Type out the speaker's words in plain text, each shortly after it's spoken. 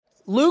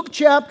Luke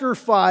chapter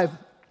 5.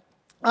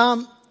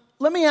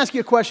 Let me ask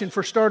you a question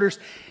for starters.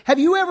 Have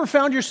you ever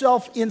found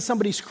yourself in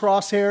somebody's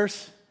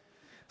crosshairs?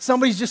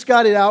 Somebody's just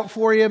got it out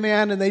for you,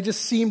 man, and they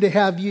just seem to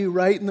have you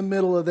right in the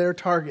middle of their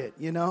target,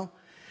 you know?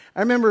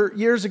 I remember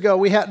years ago,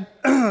 we had,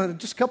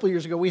 just a couple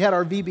years ago, we had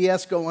our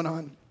VBS going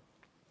on.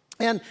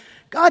 And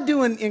God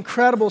doing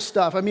incredible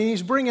stuff. I mean,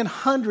 He's bringing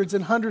hundreds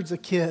and hundreds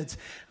of kids.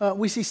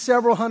 We see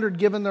several hundred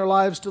giving their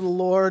lives to the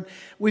Lord.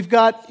 We've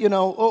got,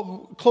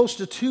 close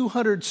to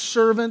 200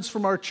 servants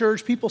from our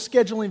church, people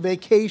scheduling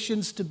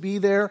vacations to be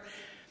there.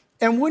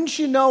 And wouldn't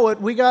you know it,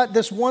 we got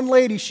this one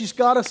lady, she's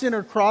got us in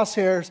her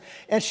crosshairs,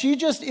 and she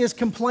just is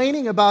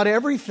complaining about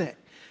everything.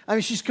 I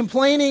mean, she's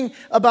complaining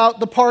about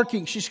the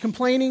parking. She's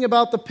complaining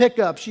about the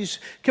pickup. She's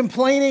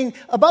complaining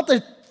about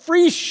the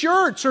free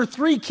shirts her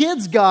 3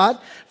 kids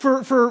got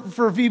for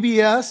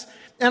VBS.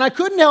 And I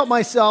couldn't help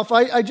myself.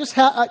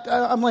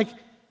 I'm like,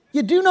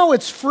 you do know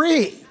it's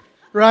free,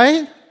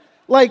 right?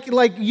 Like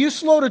you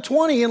slow to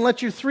 20 and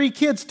let your 3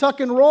 kids tuck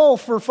and roll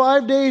for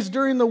 5 days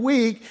during the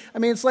week. I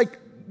mean, it's like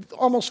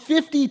almost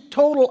 50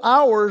 total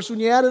hours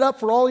when you add it up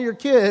for all your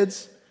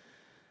kids.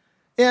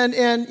 And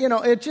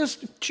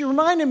she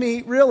reminded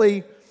me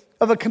really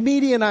of a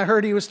comedian I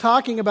heard. He was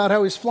talking about how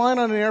he was flying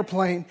on an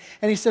airplane,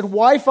 and he said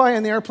Wi-Fi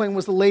on the airplane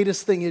was the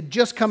latest thing. It had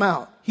just come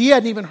out. He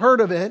hadn't even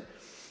heard of it.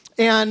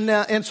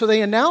 And so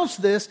they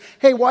announced this,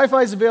 hey,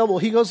 Wi-Fi is available.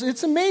 He goes,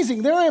 it's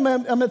amazing. There I am.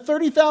 I'm at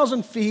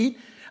 30,000 feet.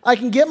 I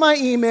can get my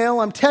email.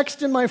 I'm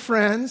texting my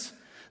friends.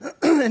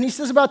 And he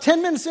says about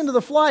 10 minutes into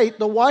the flight,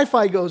 the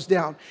Wi-Fi goes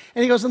down.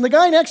 And he goes, and the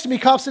guy next to me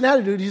cops an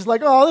attitude. He's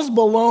like, oh, this is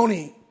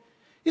baloney.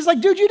 He's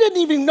like, dude, you didn't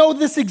even know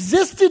this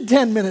existed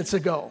 10 minutes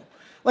ago.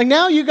 Like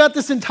now you got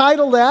this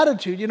entitled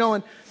attitude,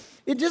 and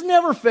it just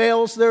never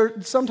fails.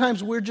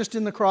 Sometimes we're just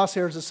in the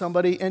crosshairs of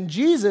somebody. And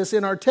Jesus,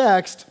 in our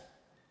text,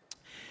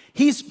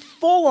 He's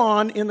full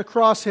on in the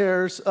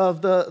crosshairs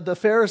of the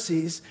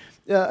Pharisees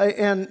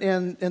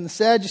and the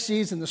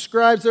Sadducees and the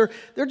scribes.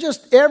 They're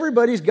just,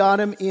 everybody's got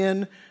Him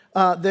in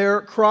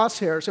their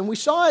crosshairs. And we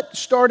saw it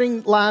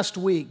starting last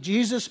week.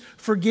 Jesus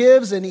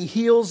forgives and He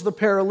heals the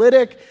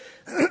paralytic.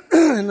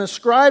 And the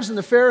scribes and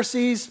the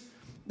Pharisees,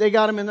 they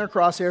got Him in their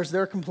crosshairs.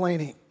 They're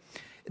complaining.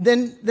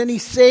 Then He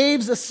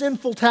saves a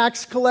sinful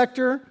tax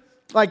collector,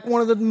 like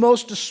one of the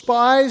most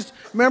despised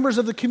members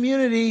of the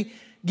community,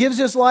 gives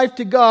his life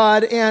to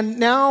God, and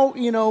now,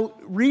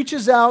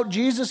 reaches out.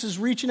 Jesus is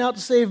reaching out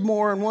to save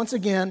more. And once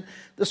again,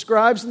 the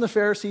scribes and the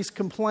Pharisees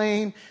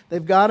complain.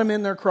 They've got Him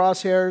in their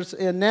crosshairs.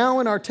 And now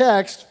in our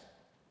text,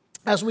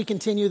 as we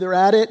continue, they're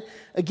at it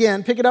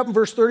again. Pick it up in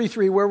verse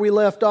 33 where we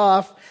left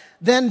off.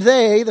 Then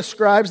they, the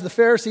scribes, the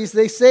Pharisees,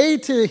 they say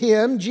to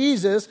Him,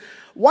 Jesus,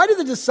 why do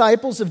the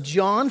disciples of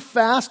John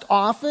fast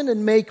often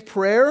and make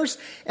prayers,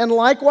 and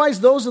likewise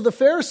those of the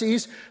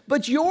Pharisees,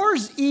 but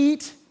yours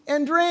eat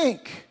and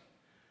drink?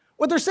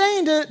 What they're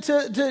saying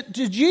to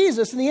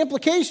Jesus, and the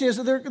implication is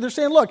that they're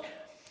saying, look,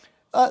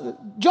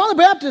 John the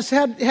Baptist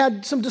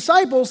had some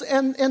disciples,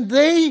 and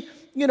they,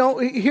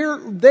 here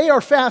they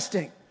are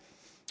fasting.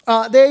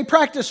 They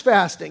practice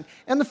fasting.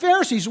 And the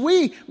Pharisees,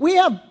 we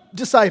have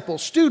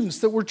disciples, students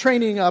that we're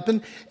training up,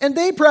 and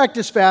they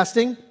practice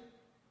fasting.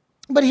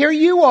 But here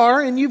you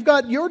are, and you've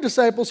got your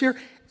disciples here,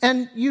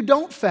 and you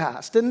don't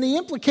fast. And the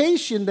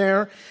implication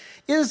there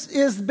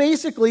is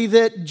basically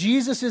that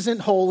Jesus isn't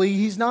holy,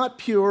 He's not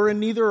pure,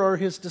 and neither are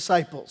His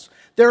disciples.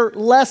 They're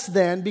less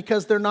than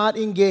because they're not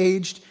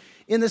engaged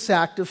in this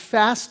act of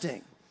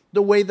fasting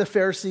the way the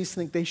Pharisees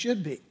think they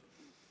should be.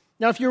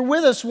 Now, if you're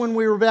with us when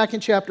we were back in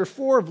chapter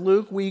 4 of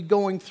Luke, we,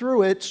 going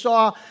through it,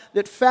 saw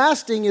that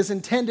fasting is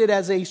intended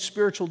as a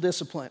spiritual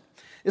discipline.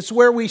 It's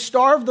where we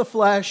starve the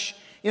flesh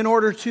in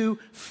order to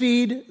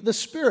feed the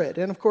spirit.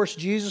 And of course,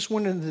 Jesus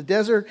went into the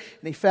desert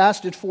and He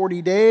fasted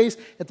 40 days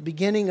at the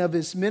beginning of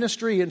His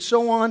ministry and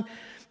so on.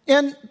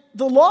 And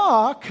the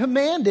law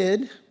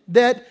commanded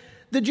that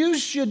the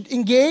Jews should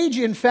engage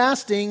in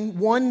fasting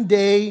 1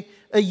 day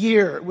a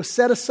year. It was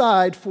set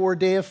aside for a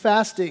day of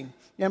fasting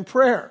and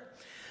prayer.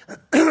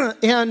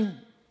 And,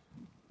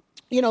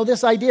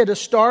 this idea to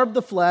starve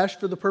the flesh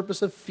for the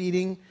purpose of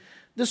feeding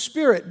the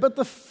spirit. But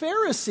the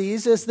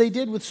Pharisees, as they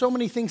did with so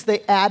many things, they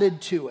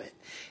added to it.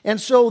 And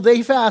so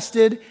they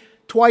fasted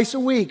twice a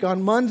week,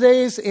 on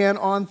Mondays and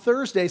on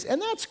Thursdays.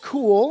 And that's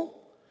cool,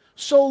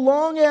 so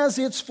long as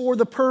it's for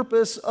the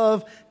purpose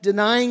of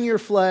denying your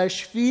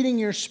flesh, feeding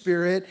your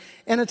spirit,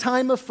 and a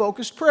time of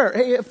focused prayer.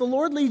 Hey, if the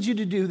Lord leads you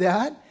to do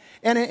that,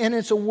 and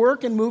it's a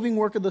work and moving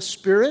work of the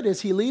Spirit as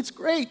He leads,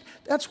 great,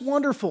 that's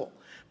wonderful.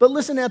 But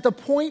listen, at the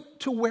point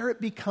to where it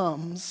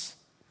becomes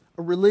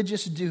a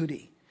religious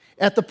duty,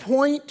 at the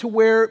point to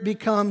where it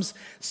becomes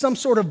some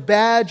sort of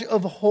badge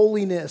of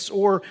holiness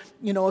or,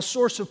 a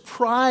source of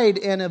pride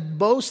and of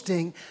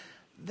boasting,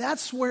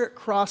 that's where it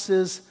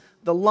crosses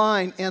the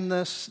line. And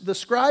the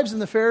scribes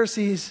and the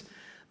Pharisees,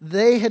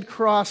 they had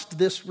crossed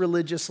this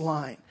religious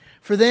line.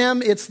 For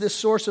them, it's this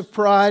source of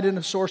pride and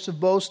a source of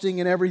boasting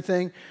and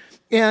everything.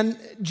 And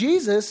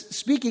Jesus,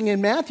 speaking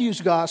in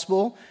Matthew's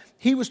gospel,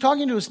 He was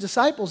talking to His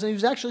disciples, and He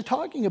was actually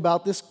talking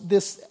about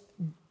this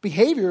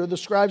behavior of the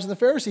scribes and the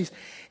Pharisees.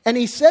 And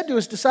he said to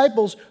his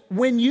disciples,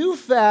 when you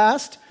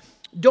fast,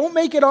 don't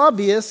make it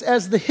obvious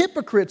as the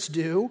hypocrites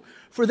do,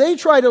 for they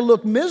try to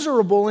look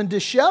miserable and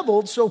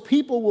disheveled so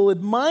people will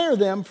admire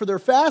them for their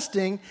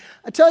fasting.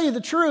 I tell you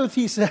the truth,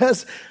 he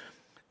says,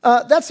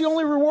 that's the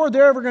only reward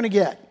they're ever going to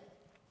get.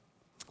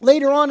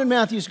 Later on in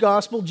Matthew's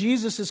gospel,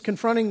 Jesus is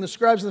confronting the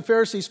scribes and the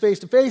Pharisees face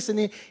to face,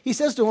 and he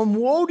says to them,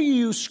 woe to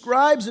you,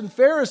 scribes and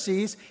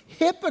Pharisees,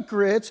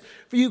 hypocrites,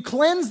 for you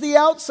cleanse the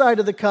outside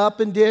of the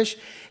cup and dish,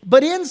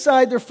 but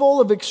inside they're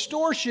full of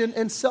extortion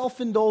and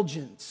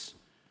self-indulgence.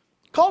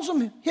 Calls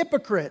them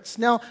hypocrites.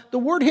 Now, the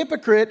word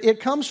hypocrite, it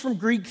comes from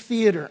Greek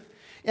theater.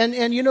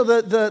 And you know,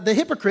 the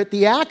hypocrite,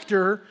 the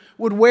actor,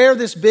 would wear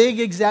this big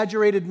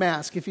exaggerated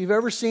mask. If you've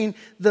ever seen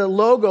the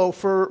logo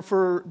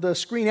for the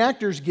Screen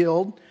Actors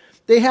Guild,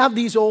 they have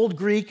these old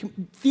Greek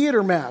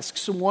theater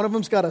masks. So one of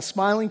them's got a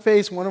smiling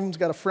face, one of them's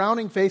got a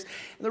frowning face.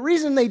 And the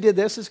reason they did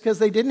this is because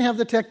they didn't have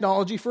the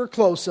technology for a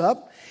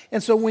close-up.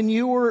 And so when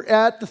you were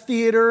at the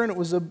theater and it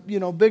was a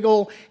big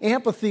old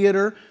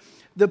amphitheater,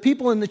 the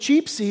people in the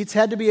cheap seats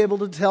had to be able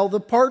to tell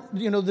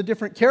the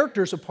different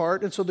characters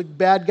apart. And so the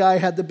bad guy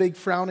had the big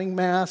frowning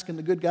mask and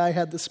the good guy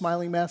had the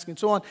smiling mask and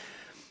so on.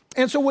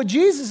 And so what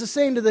Jesus is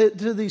saying to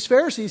these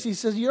Pharisees, he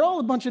says, you're all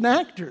a bunch of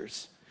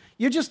actors.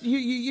 You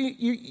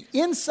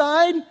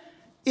inside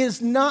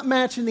is not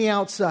matching the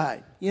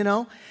outside,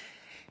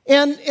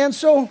 And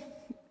so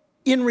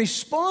in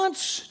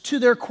response to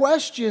their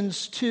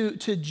questions to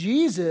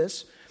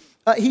Jesus,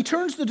 he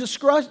turns the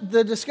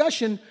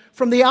discussion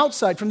from the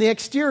outside, from the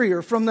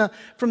exterior, from the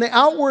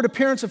outward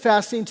appearance of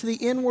fasting to the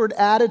inward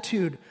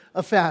attitude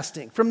of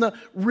fasting, from the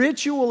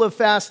ritual of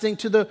fasting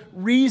to the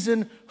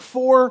reason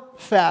for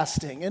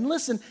fasting. And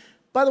listen,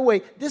 by the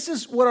way, this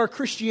is what our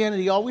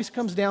Christianity always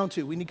comes down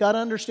to. We got to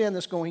understand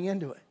this going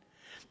into it.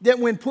 That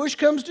when push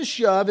comes to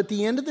shove, at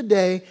the end of the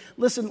day,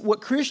 listen,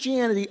 what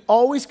Christianity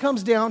always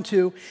comes down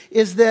to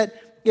is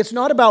that it's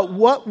not about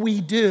what we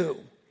do.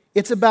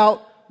 It's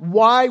about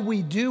why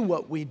we do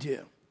what we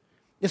do.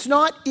 It's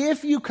not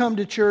if you come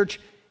to church,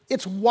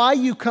 it's why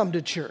you come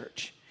to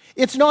church.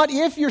 It's not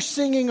if you're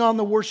singing on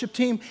the worship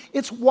team,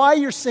 it's why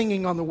you're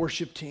singing on the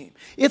worship team.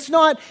 It's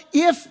not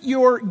if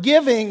you're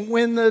giving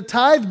when the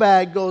tithe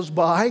bag goes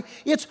by,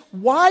 it's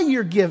why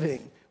you're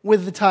giving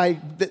when the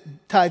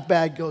tithe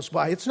bag goes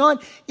by. It's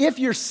not if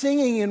you're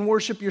singing in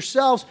worship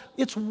yourselves,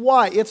 it's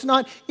why. It's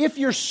not if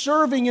you're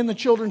serving in the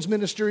children's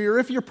ministry or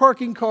if you're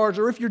parking cars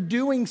or if you're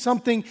doing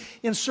something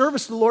in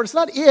service to the Lord. It's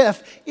not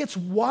if, it's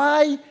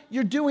why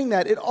you're doing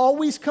that. It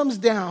always comes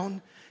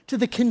down to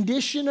the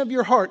condition of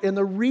your heart and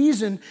the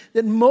reason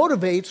that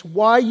motivates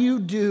why you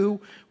do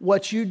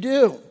what you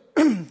do.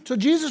 So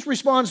Jesus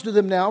responds to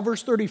them now,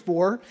 verse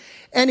 34,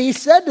 and he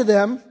said to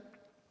them,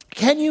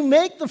 can you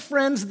make the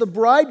friends of the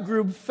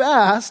bridegroom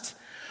fast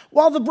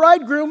while the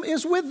bridegroom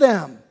is with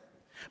them?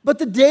 But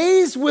the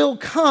days will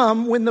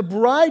come when the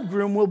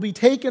bridegroom will be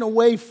taken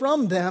away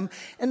from them,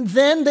 and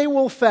then they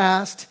will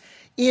fast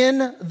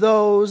in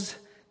those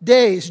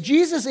days.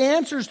 Jesus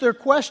answers their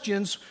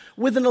questions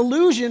with an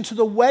allusion to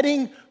the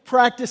wedding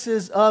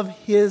practices of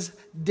his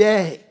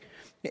day.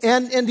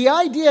 And the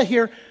idea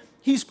here,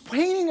 he's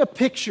painting a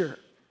picture.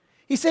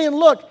 He's saying,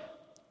 look,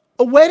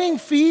 a wedding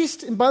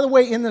feast, and by the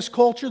way, in this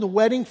culture, the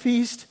wedding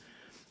feast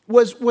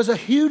was a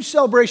huge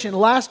celebration. It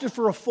lasted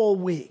for a full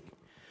week.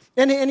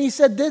 And he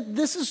said that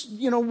this is,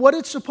 what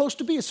it's supposed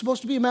to be. It's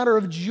supposed to be a matter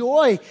of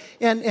joy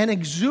and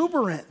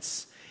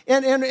exuberance.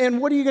 And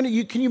what are you going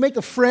to, can you make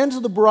the friends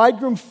of the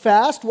bridegroom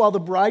fast while the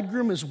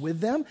bridegroom is with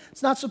them?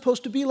 It's not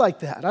supposed to be like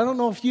that. I don't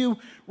know if you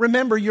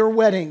remember your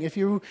wedding, if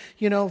you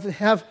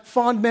have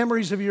fond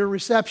memories of your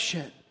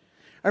reception.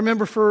 I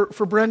remember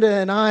for Brenda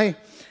and I,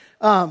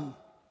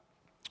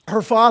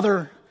 her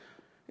father,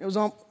 it was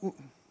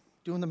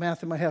doing the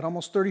math in my head,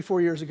 almost 34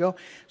 years ago.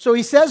 So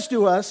he says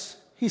to us,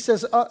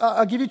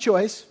 I'll give you a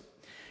choice.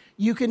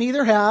 You can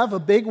either have a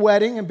big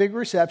wedding and big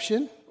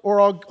reception, or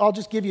I'll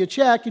just give you a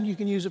check and you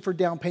can use it for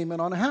down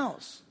payment on a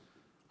house.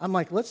 I'm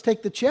like, let's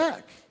take the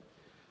check.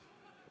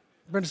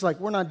 Brenda's like,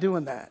 we're not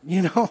doing that.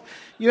 You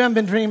haven't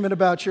been dreaming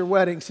about your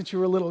wedding since you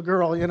were a little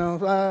girl.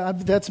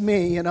 That's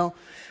me.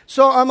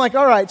 So I'm like,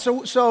 all right.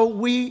 So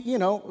we,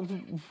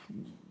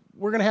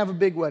 we're going to have a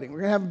big wedding.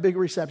 We're going to have a big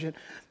reception.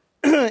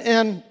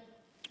 And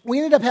we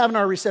ended up having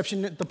our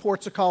reception at the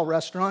Portugal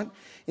restaurant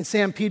in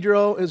San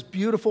Pedro. It was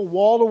beautiful,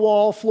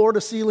 wall-to-wall,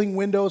 floor-to-ceiling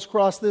windows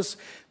across this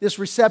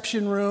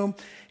reception room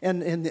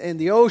and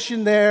the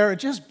ocean there.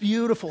 Just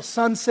beautiful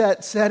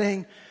sunset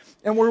setting.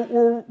 And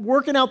we're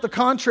working out the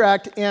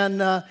contract, and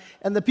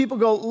the people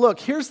go, look,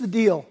 here's the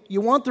deal.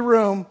 You want the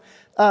room.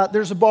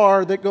 There's a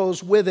bar that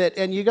goes with it,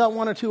 and you got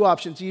one or two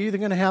options. You're either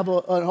going to have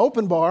an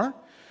open bar,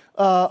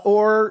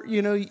 or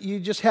you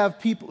just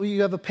have people.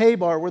 You have a pay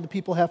bar where the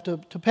people have to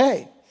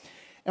pay.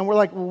 And we're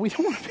like, well, we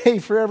don't want to pay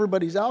for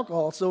everybody's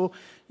alcohol, so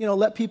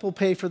let people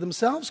pay for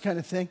themselves, kind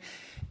of thing.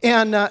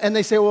 And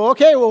they say, well,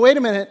 okay, well, wait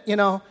a minute,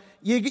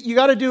 you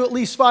got to do at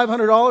least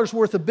 $500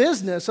 worth of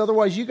business,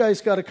 otherwise you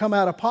guys got to come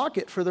out of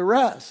pocket for the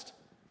rest.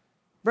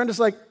 Brenda's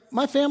like,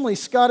 my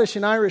family's Scottish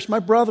and Irish. My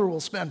brother will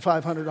spend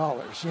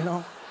 $500, you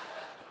know.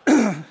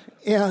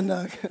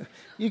 And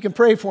you can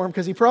pray for him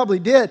because he probably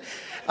did.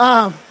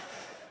 At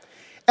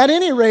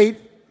any rate,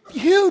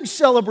 huge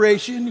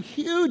celebration,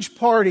 huge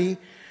party.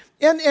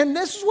 And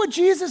this is what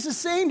Jesus is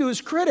saying to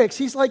his critics.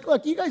 He's like,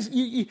 look, you guys,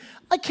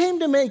 I came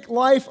to make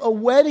life a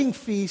wedding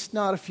feast,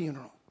 not a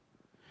funeral.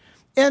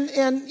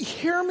 And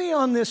hear me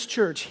on this,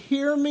 church.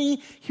 Hear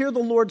the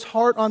Lord's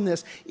heart on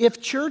this.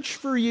 If church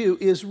for you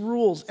is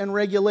rules and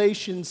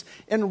regulations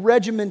and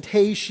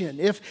regimentation,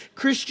 if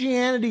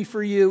Christianity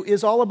for you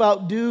is all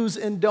about do's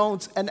and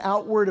don'ts and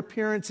outward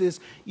appearances,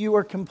 you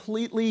are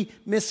completely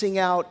missing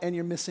out and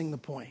you're missing the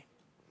point.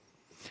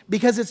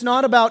 Because it's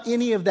not about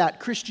any of that.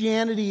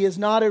 Christianity is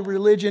not a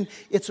religion.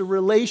 It's a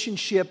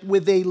relationship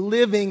with a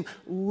living,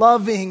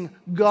 loving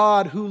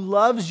God who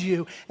loves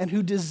you and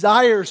who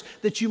desires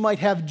that you might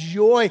have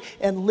joy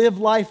and live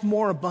life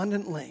more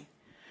abundantly.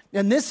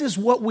 And this is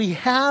what we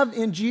have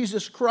in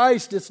Jesus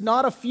Christ. It's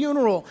not a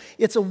funeral.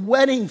 It's a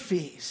wedding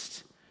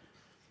feast.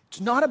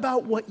 It's not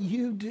about what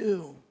you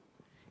do.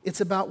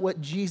 It's about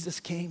what Jesus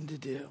came to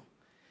do.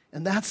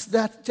 And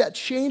that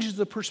changes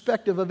the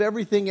perspective of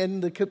everything.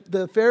 And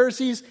the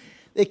Pharisees,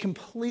 they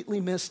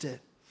completely missed it.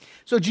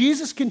 So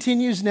Jesus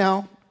continues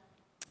now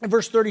in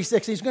verse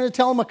 36. He's going to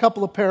tell them a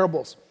couple of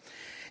parables.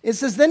 It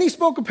says, then he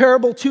spoke a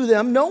parable to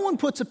them. No one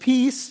puts a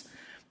piece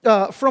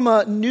from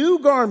a new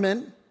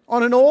garment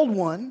on an old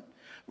one,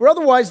 or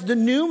otherwise the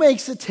new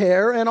makes a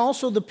tear, and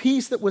also the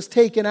piece that was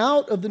taken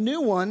out of the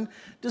new one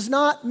does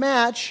not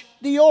match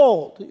the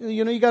old.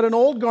 You know, you got an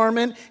old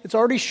garment, it's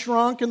already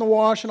shrunk in the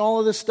wash and all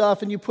of this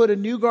stuff, and you put a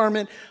new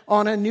garment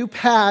on a new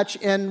patch,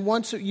 and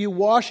once you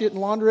wash it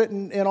and launder it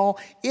and all,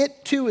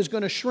 it too is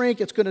going to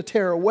shrink, it's going to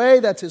tear away.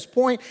 That's his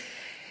point.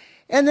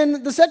 And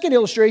then the second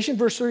illustration,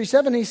 verse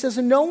 37, he says,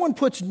 and no one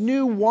puts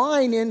new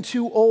wine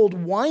into old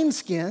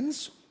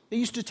wineskins. They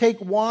used to take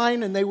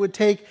wine and they would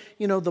take,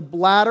 the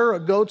bladder, a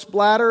goat's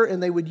bladder,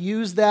 and they would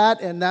use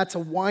that, and that's a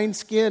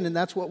wineskin, and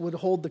that's what would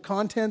hold the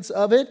contents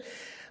of it.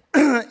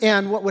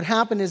 And what would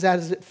happen is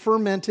as it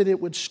fermented, it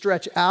would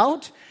stretch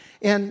out.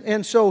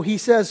 And so he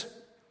says,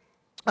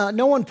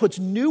 no one puts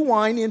new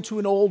wine into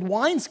an old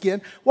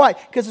wineskin. Why?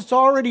 Because it's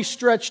already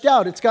stretched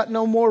out. It's got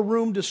no more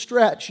room to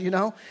stretch,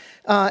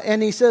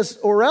 And he says,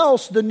 or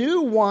else the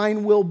new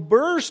wine will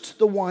burst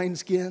the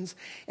wineskins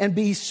and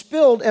be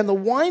spilled, and the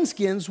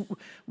wineskins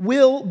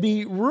will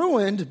be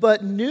ruined.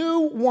 But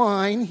new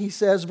wine, he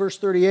says, verse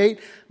 38,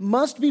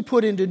 must be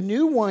put into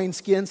new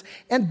wineskins,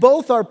 and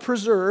both are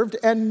preserved.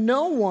 And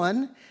no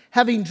one,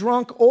 having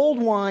drunk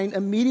old wine,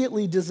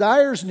 immediately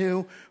desires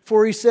new,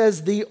 for he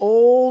says, the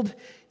old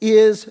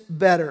is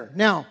better.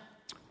 Now,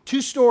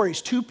 two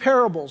stories, two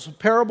parables. A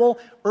parable,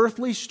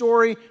 earthly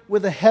story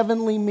with a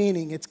heavenly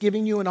meaning. It's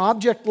giving you an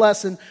object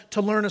lesson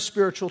to learn a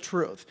spiritual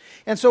truth.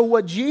 And so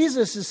what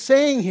Jesus is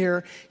saying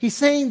here, he's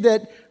saying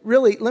that,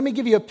 really, let me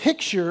give you a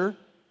picture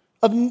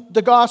of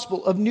the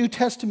gospel, of New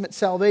Testament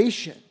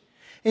salvation.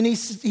 And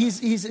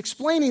he's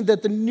explaining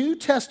that the New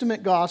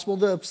Testament gospel,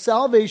 the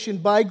salvation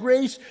by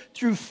grace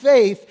through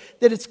faith,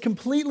 that it's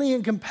completely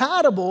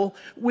incompatible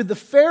with the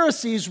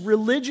Pharisees'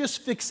 religious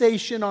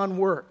fixation on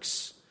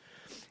works.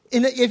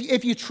 And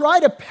if you try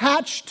to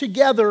patch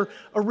together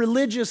a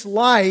religious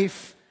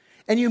life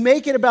and you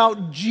make it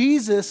about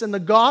Jesus and the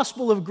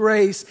gospel of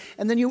grace,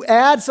 and then you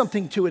add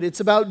something to it,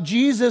 it's about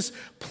Jesus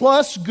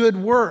plus good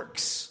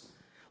works.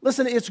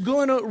 Listen, it's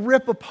going to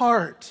rip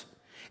apart.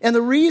 And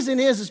the reason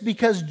is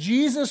because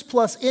Jesus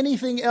plus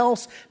anything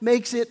else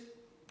takes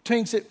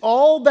it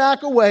all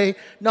back away,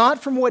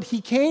 not from what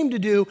he came to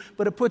do,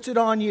 but it puts it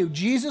on you.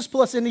 Jesus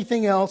plus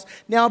anything else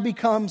now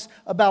becomes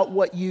about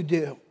what you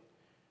do.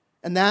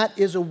 And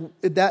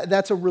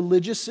that's a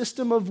religious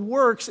system of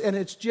works, and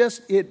it's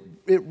just, it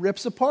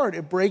rips apart,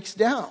 it breaks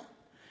down.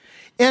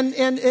 And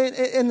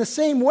in the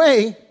same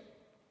way,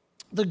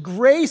 the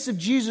grace of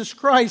Jesus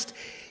Christ,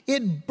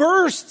 it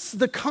bursts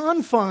the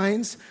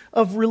confines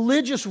of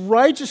religious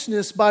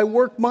righteousness by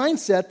work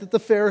mindset that the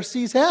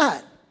Pharisees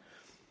had.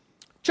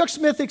 Chuck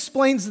Smith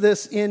explains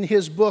this in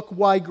his book,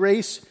 Why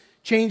Grace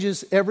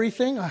Changes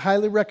Everything. I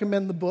highly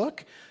recommend the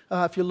book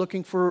if you're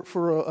looking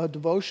for a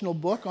devotional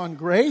book on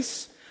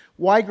grace.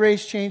 Why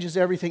Grace Changes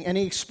Everything. And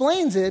he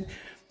explains it.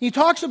 He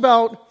talks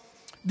about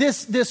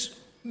this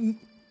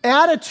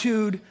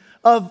attitude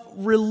of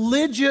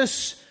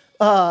religious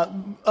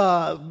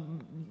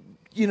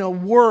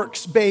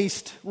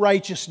works-based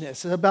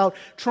righteousness, about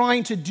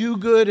trying to do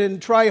good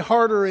and try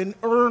harder and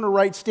earn a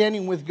right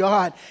standing with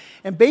God.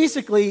 And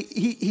basically,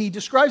 he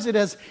describes it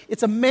as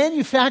it's a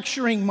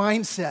manufacturing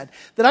mindset,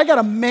 that I got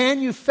to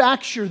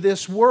manufacture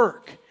this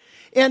work.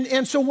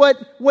 And so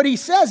what he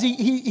says,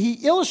 he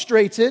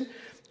illustrates it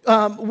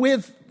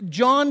with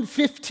John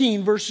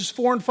 15, verses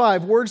 4 and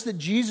 5, words that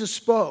Jesus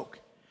spoke.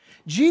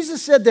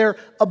 Jesus said there,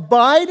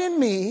 abide in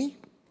me,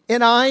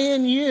 and I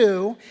in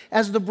you,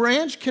 as the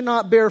branch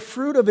cannot bear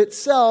fruit of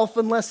itself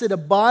unless it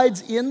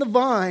abides in the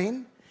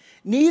vine,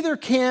 neither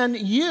can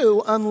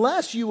you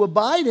unless you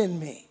abide in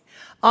me.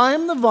 I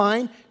am the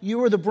vine,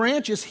 you are the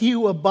branches. He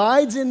who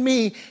abides in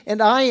me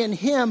and I in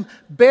him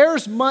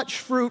bears much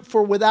fruit,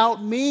 for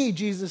without me,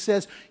 Jesus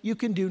says, you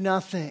can do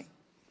nothing.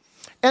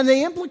 And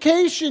the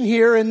implication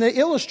here in the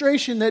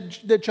illustration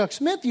that Chuck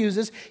Smith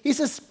uses, he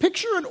says,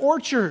 picture an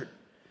orchard.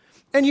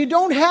 And you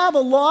don't have a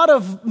lot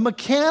of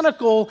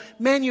mechanical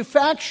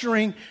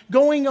manufacturing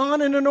going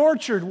on in an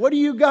orchard. What do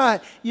you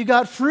got? You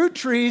got fruit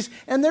trees,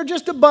 and they're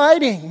just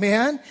abiding,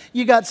 man.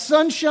 You got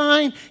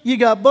sunshine, you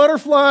got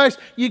butterflies,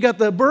 you got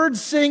the birds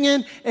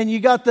singing, and you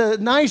got the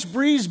nice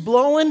breeze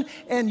blowing,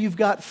 and you've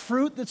got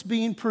fruit that's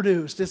being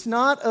produced. It's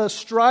not a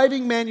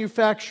striving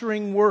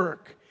manufacturing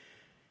work.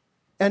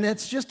 And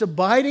it's just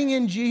abiding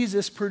in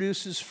Jesus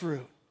produces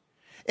fruit.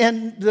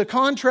 And the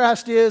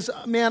contrast is,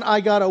 man,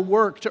 I got to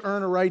work to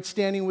earn a right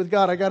standing with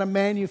God. I got to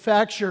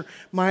manufacture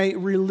my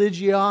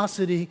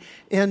religiosity,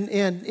 and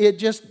it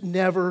just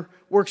never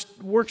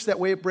works that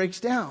way. It breaks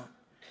down.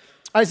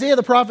 Isaiah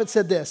the prophet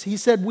said this. He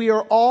said, we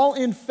are all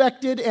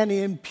infected and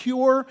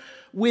impure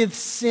with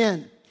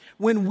sin.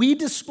 When we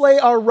display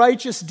our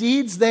righteous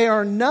deeds, they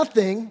are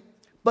nothing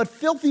but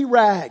filthy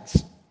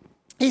rags.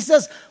 He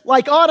says,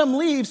 like autumn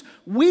leaves,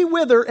 we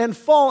wither and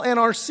fall, and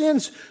our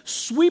sins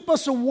sweep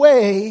us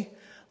away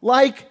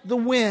like the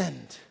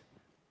wind.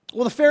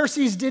 Well, the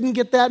Pharisees didn't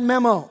get that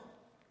memo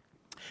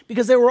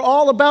because they were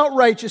all about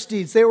righteous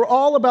deeds. They were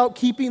all about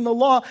keeping the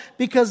law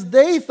because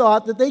they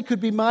thought that they could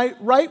be made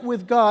right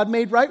with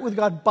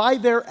God by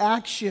their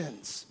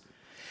actions.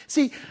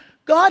 See,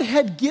 God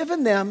had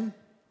given them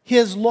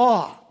his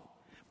law,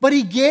 but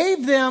he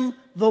gave them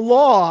the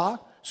law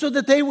so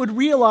that they would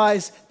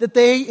realize that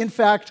they, in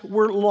fact,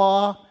 were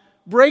law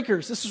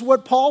breakers. This is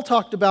what Paul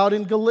talked about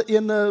in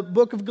the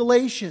book of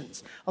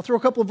Galatians. I'll throw a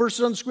couple of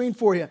verses on the screen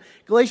for you.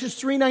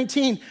 Galatians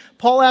 3:19,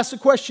 Paul asks the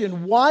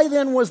question, why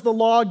then was the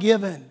law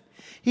given?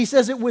 He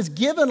says it was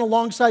given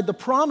alongside the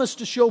promise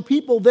to show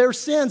people their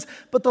sins,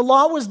 but the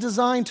law was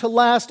designed to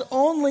last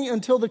only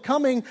until the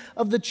coming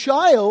of the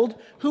child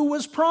who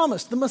was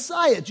promised, the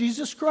Messiah,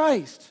 Jesus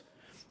Christ.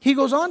 He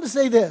goes on to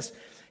say this.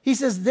 He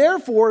says,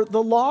 therefore,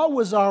 the law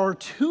was our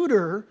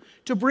tutor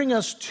to bring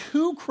us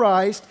to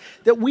Christ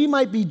that we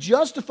might be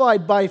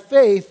justified by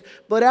faith,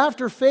 but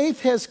after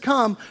faith has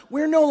come,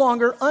 we're no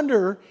longer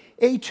under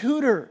a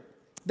tutor.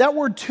 That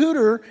word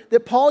tutor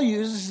that Paul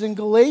uses in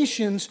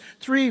Galatians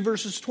 3,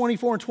 verses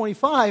 24 and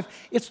 25,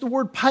 it's the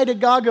word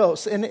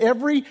paidagogos, and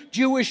every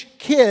Jewish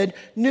kid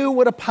knew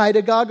what a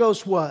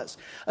paidagogos was.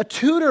 A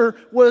tutor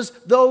was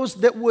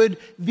those that would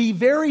be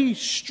very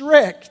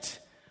strict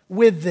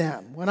with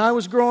them. When I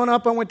was growing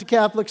up, I went to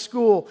Catholic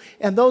school,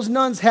 and those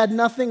nuns had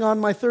nothing on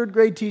my third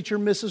grade teacher,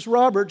 Mrs.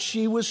 Roberts.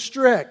 She was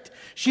strict.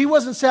 She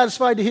wasn't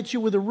satisfied to hit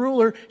you with a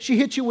ruler. She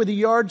hit you with a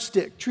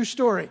yardstick. True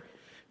story.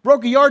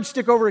 Broke a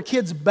yardstick over a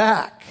kid's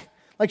back.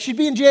 Like she'd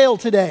be in jail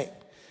today.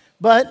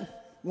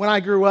 But when I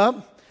grew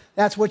up,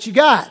 that's what you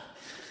got,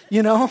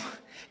 you know?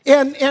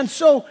 And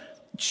so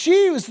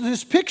she was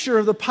this picture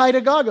of the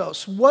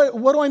paidagogos.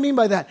 What do I mean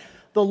by that?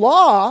 The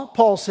law,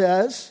 Paul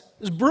says,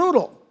 is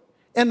brutal.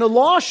 And the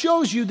law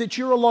shows you that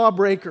you're a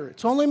lawbreaker.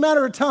 It's only a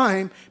matter of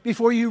time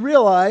before you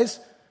realize,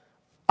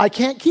 I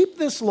can't keep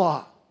this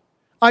law.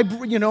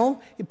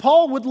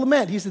 Paul would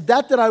lament. He said,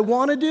 that I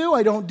want to do,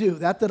 I don't do.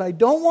 That I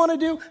don't want to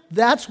do,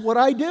 that's what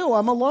I do.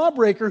 I'm a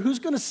lawbreaker. Who's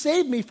going to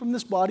save me from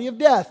this body of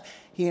death?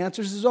 He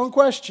answers his own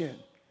question.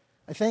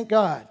 I thank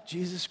God,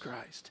 Jesus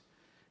Christ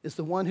is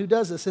the one who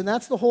does this. And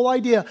that's the whole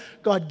idea.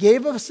 God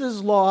gave us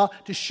his law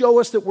to show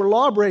us that we're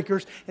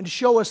lawbreakers and to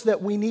show us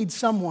that we need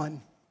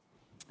someone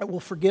that will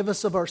forgive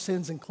us of our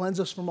sins and cleanse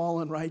us from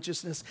all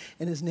unrighteousness,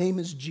 and his name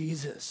is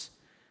Jesus.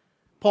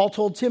 Paul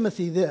told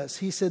Timothy this.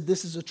 He said,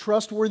 this is a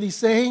trustworthy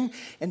saying,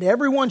 and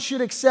everyone should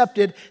accept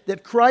it,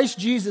 that Christ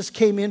Jesus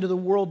came into the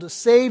world to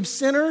save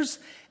sinners,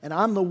 and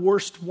I'm the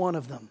worst one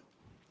of them.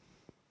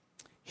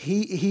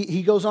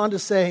 He goes on to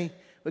say,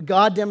 but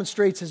God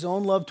demonstrates his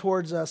own love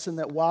towards us in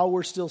that while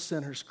we're still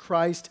sinners,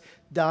 Christ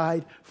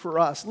died for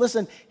us.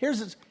 Listen,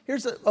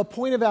 here's a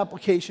point of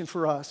application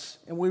for us,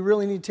 and we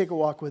really need to take a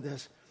walk with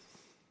this.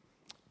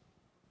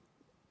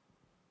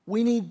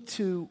 We need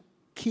to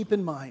keep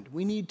in mind,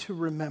 we need to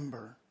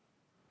remember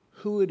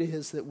who it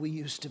is that we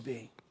used to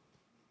be.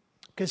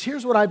 Because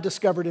here's what I've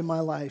discovered in my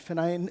life, and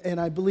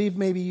I believe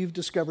maybe you've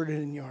discovered it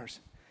in yours.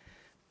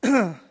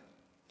 I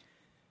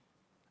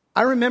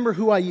remember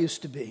who I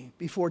used to be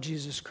before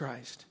Jesus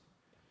Christ.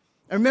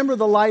 I remember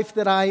the life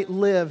that I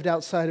lived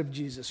outside of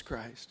Jesus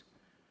Christ.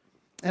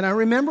 And I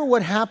remember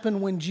what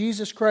happened when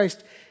Jesus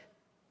Christ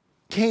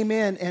came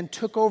in and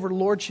took over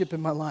lordship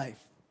in my life.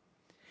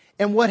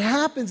 And what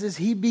happens is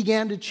he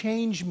began to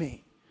change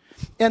me.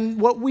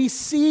 And what we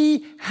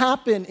see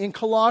happen in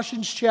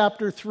Colossians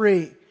chapter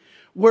 3,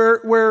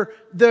 where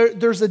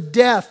there's a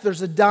death,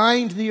 there's a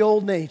dying to the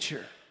old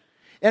nature.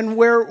 And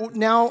where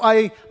now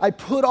I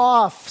put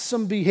off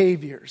some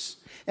behaviors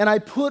and I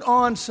put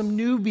on some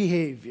new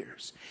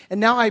behaviors. And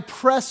now I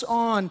press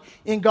on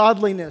in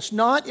godliness,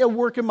 not a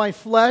work in my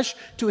flesh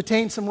to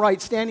attain some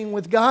right standing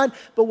with God.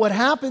 But what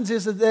happens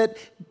is that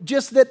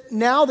just that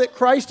now that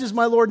Christ is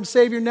my Lord and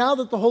Savior, now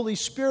that the Holy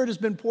Spirit has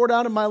been poured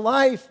out in my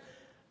life,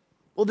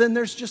 well, then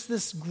there's just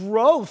this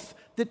growth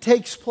that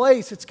takes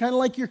place. It's kind of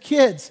like your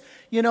kids.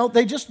 You know,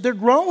 they're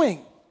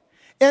growing.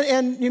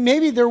 And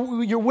maybe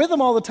you're with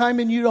them all the time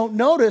and you don't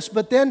notice,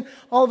 but then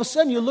all of a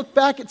sudden you look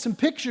back at some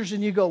pictures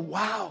and you go,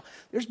 wow,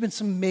 there's been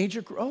some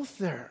major growth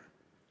there.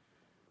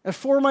 And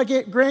 4 of my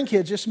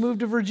grandkids just moved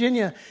to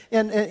Virginia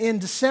in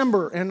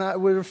December, and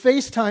we were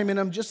FaceTiming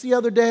them just the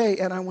other day,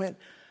 and I went,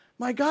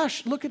 my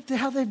gosh, look at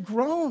how they've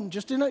grown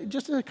just in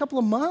a couple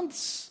of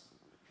months.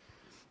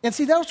 And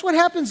see, that's what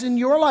happens in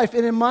your life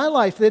and in my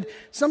life, that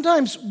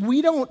sometimes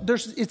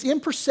it's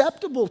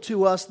imperceptible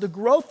to us, the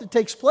growth that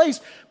takes place.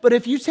 But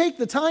if you take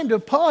the time to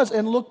pause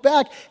and look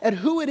back at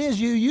who it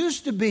is you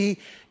used to be,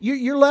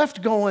 you're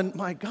left going,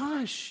 my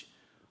gosh,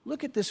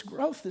 look at this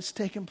growth that's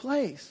taken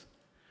place.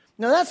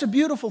 Now, that's a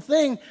beautiful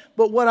thing,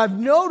 but what I've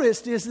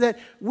noticed is that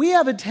we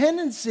have a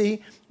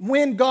tendency,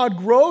 when God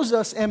grows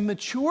us and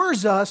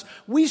matures us,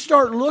 we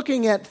start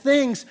looking at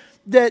things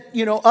that,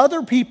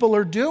 other people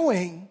are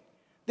doing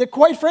that,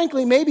 quite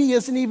frankly, maybe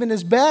isn't even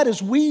as bad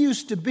as we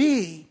used to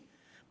be.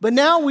 But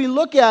now we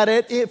look at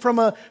it from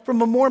a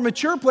more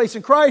mature place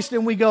in Christ,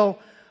 and we go,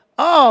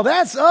 oh,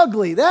 that's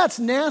ugly, that's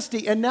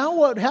nasty. And now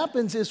what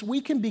happens is we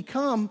can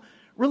become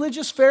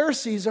religious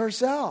Pharisees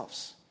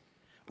ourselves.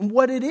 And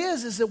what it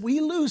is that we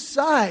lose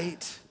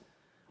sight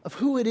of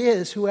who it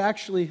is who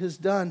actually has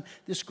done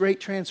this great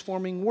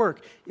transforming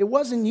work. It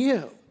wasn't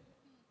you.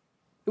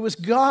 It was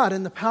God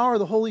and the power of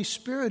the Holy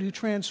Spirit who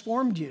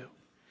transformed you.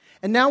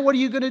 And now what are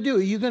you going to do?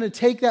 Are you going to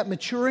take that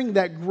maturing,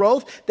 that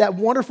growth, that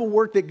wonderful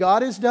work that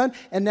God has done,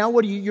 and now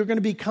you're going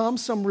to become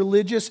some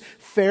religious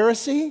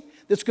Pharisee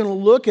that's going to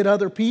look at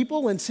other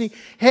people and see,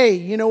 hey,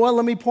 you know what?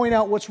 Let me point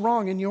out what's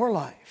wrong in your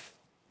life.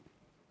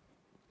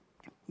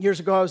 Years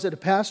ago, I was at a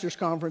pastor's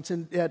conference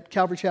at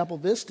Calvary Chapel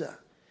Vista,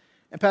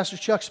 and Pastor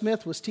Chuck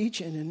Smith was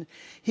teaching, and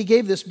he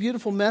gave this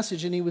beautiful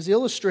message, and he was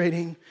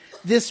illustrating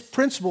this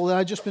principle that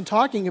I've just been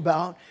talking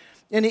about.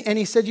 And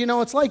he said,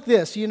 it's like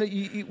this.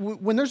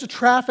 When there's a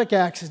traffic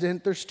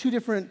accident, there's two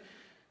different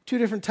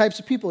types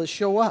of people that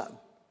show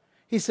up.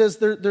 He says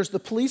there's the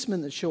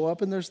policemen that show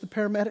up, and there's the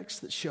paramedics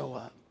that show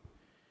up.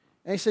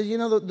 And he said,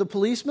 the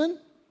policemen,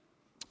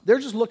 they're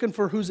just looking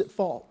for who's at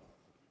fault.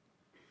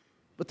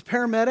 But the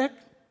paramedic,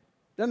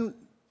 they're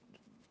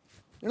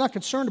not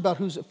concerned about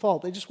who's at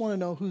fault. They just want to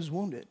know who's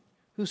wounded,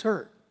 who's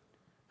hurt,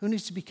 who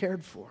needs to be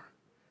cared for.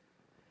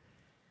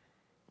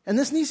 And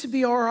this needs to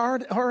be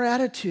our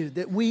attitude,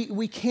 that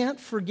we can't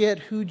forget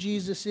who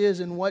Jesus is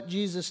and what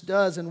Jesus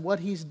does and what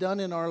He's done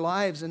in our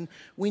lives. And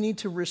we need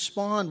to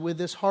respond with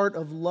this heart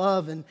of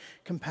love and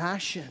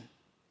compassion.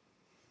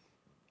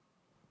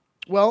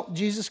 Well,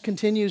 Jesus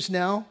continues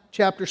now,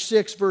 chapter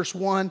 6, verse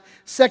 1.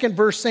 Second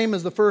verse, same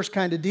as the first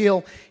kind of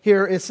deal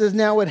here. It says,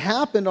 now it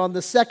happened on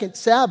the second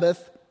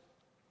Sabbath,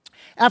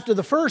 after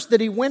the first, that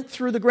He went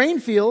through the grain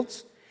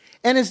fields,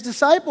 and His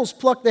disciples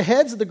plucked the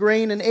heads of the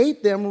grain and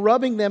ate them,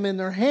 rubbing them in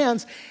their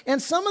hands.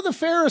 And some of the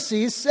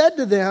Pharisees said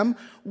to them,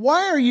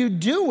 why are you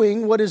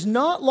doing what is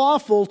not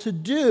lawful to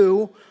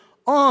do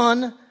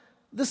on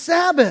the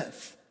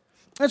Sabbath?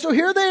 And so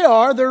here they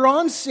are, they're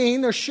on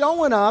scene, they're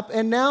showing up,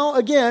 and now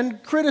again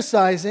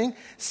criticizing,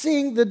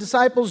 seeing the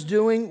disciples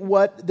doing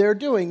what they're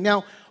doing.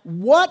 Now,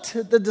 what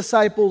the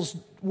disciples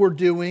were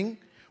doing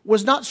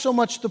was not so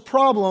much the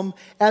problem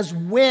as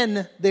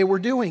when they were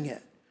doing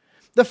it.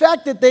 The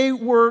fact that they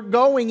were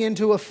going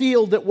into a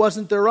field that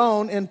wasn't their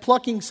own and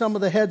plucking some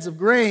of the heads of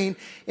grain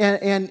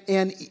and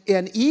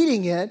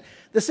eating it,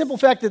 the simple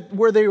fact that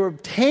where they were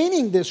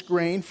obtaining this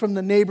grain from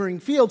the neighboring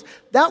fields,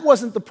 that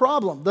wasn't the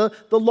problem. The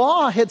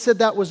law had said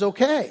that was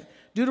okay.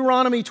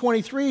 Deuteronomy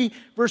 23,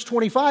 verse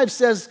 25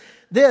 says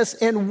this,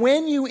 and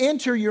when you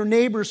enter your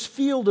neighbor's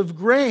field of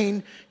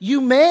grain,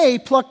 you may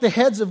pluck the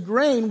heads of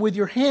grain with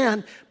your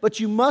hand, but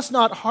you must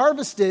not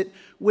harvest it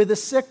with a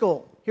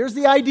sickle. Here's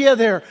the idea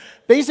there.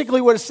 Basically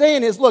what it's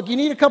saying is, look, you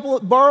need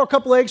borrow a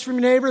couple eggs from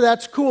your neighbor,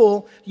 that's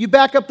cool. You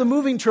back up the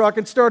moving truck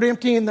and start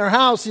emptying their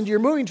house into your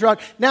moving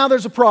truck, now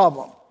there's a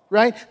problem,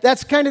 right?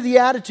 That's kind of the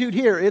attitude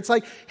here. It's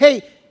like,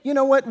 hey, you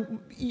know what?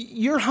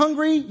 You're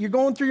hungry, you're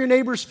going through your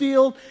neighbor's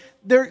field,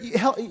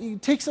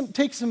 take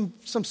some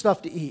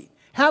stuff to eat.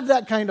 Have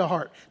that kind of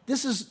heart.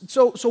 This is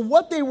so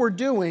what they were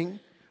doing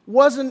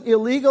wasn't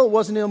illegal, it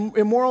wasn't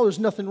immoral, there's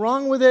nothing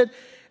wrong with it.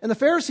 And the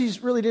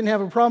Pharisees really didn't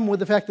have a problem with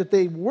the fact that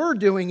they were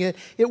doing it.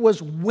 It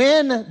was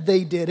when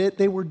they did it,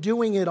 they were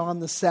doing it on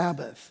the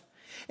Sabbath.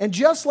 And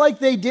just like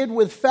they did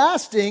with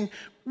fasting,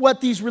 what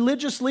these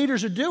religious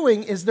leaders are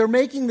doing is they're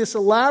making this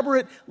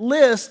elaborate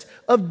list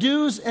of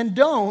do's and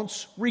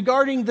don'ts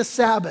regarding the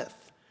Sabbath.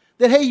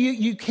 That, hey,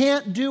 you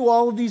can't do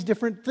all of these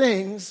different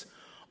things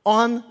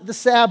on the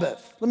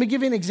Sabbath. Let me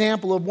give you an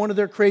example of one of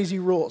their crazy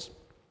rules.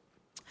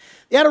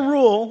 They had a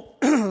rule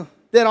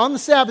that on the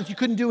Sabbath you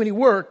couldn't do any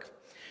work.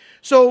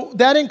 So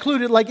that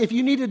included, like, if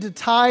you needed to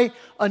tie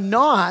a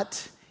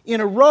knot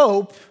in a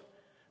rope,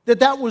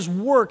 that was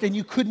work and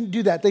you couldn't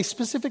do that. They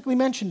specifically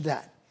mentioned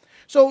that.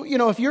 So,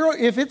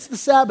 if it's the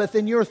Sabbath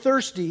and you're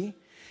thirsty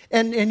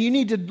and you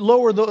need to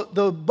lower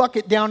the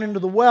bucket down into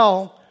the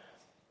well,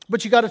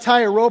 but you got to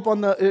tie a rope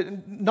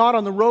knot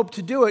on the rope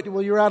to do it,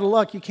 well, you're out of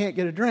luck. You can't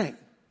get a drink.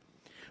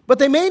 But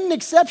they made an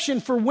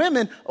exception for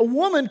women. A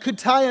woman could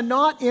tie a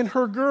knot in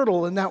her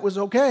girdle, and that was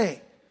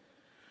okay.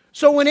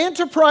 So an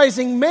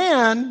enterprising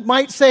man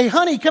might say,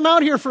 honey, come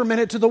out here for a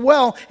minute to the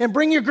well and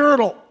bring your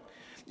girdle.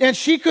 And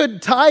she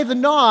could tie the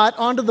knot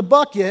onto the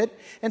bucket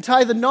and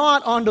tie the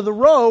knot onto the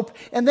rope,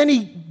 and then he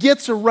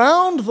gets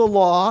around the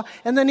law,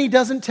 and then he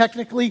doesn't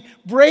technically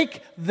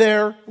break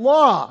their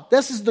law.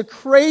 This is the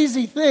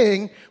crazy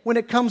thing when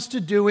it comes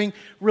to doing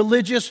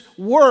religious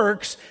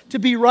works to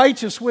be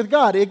righteous with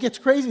God. It gets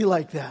crazy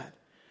like that.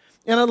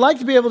 And I'd like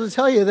to be able to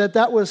tell you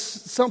that was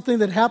something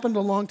that happened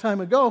a long time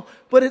ago,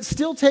 but it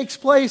still takes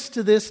place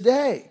to this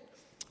day.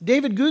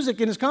 David Guzik,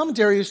 in his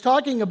commentary, is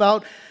talking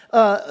about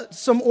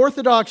some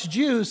Orthodox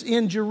Jews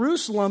in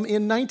Jerusalem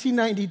in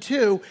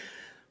 1992.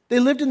 They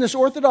lived in this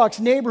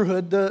Orthodox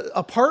neighborhood. The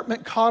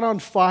apartment caught on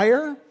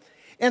fire,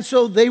 and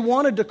so they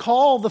wanted to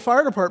call the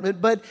fire department,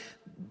 but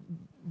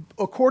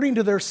according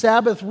to their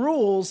Sabbath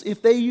rules,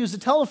 if they use a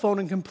telephone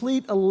and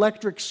complete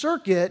electric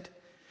circuit,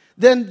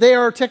 then they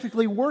are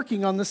technically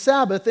working on the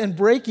Sabbath and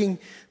breaking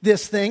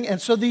this thing.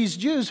 And so these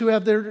Jews who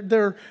have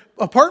their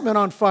apartment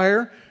on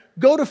fire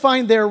go to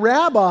find their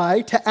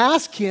rabbi to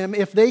ask him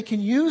if they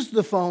can use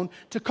the phone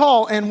to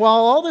call. And while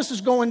all this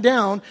is going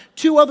down,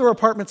 2 other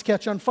apartments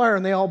catch on fire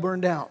and they all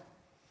burn down.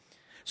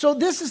 So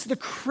this is the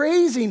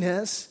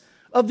craziness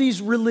of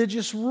these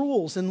religious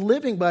rules and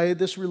living by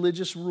this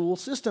religious rule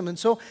system. And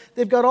so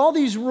they've got all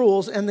these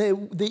rules, and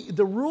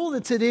the rule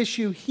that's at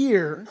issue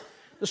here,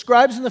 the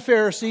scribes and the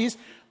Pharisees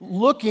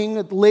looking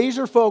at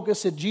laser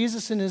focus at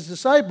Jesus and his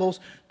disciples,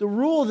 the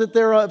rule that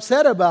they're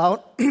upset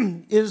about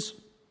is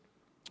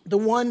the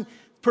one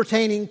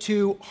pertaining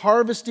to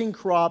harvesting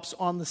crops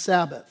on the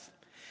Sabbath.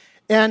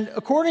 And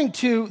according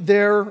to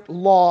their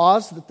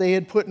laws that they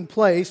had put in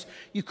place,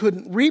 you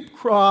couldn't reap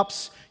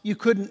crops, you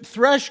couldn't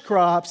thresh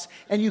crops,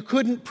 and you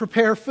couldn't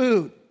prepare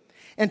food.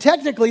 And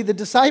technically, the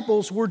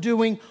disciples were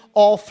doing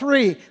all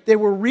three. They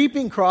were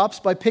reaping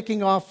crops by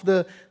picking off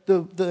the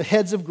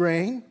heads of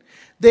grain.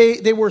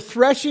 They were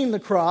threshing the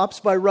crops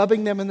by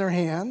rubbing them in their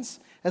hands,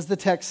 as the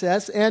text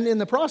says, and in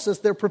the process,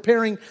 they're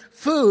preparing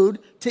food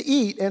to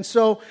eat. And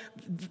so,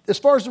 as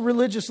far as the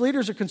religious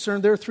leaders are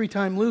concerned, they're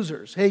 3-time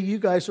losers. Hey, you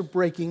guys are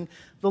breaking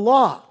the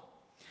law.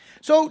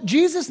 So,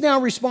 Jesus now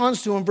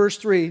responds to them, verse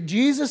 3.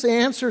 Jesus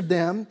answered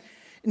them.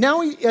 Now,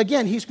 he's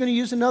going to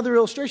use another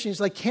illustration. He's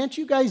like, can't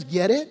you guys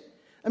get it?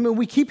 I mean,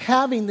 we keep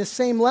having this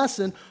same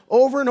lesson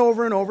over and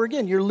over and over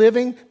again. You're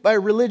living by a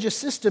religious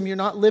system. You're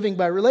not living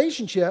by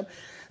relationship.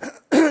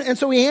 And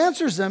so he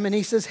answers them and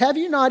he says, have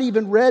you not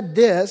even read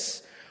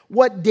this,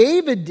 what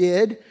David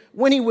did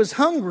when he was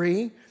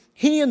hungry,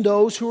 he and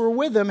those who were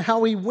with him,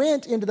 how he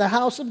went into the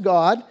house of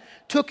God,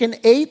 took and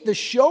ate the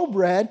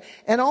showbread,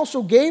 and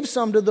also gave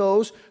some to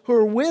those who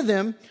were with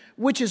him,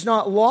 which is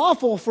not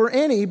lawful for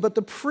any but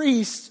the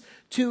priests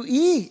to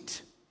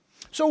eat.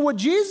 So what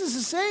Jesus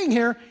is saying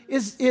here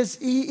is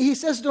he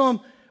says to them,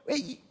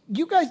 hey,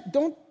 you guys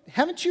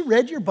haven't you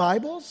read your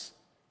Bibles?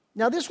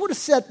 Now, this would have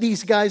set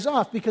these guys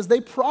off because they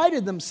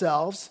prided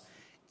themselves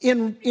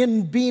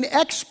in being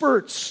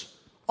experts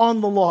on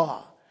the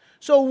law.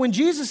 So when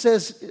Jesus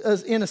says,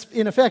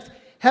 in effect,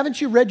 haven't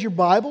you read your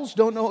Bibles?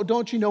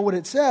 Don't you know what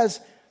it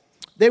says?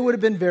 They would have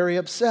been very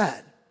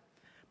upset.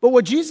 But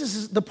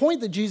the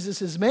point that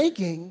Jesus is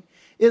making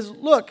is,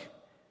 look,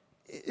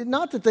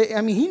 not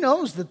that he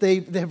knows that they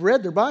have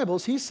read their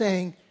Bibles. He's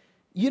saying,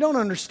 you don't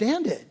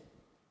understand it.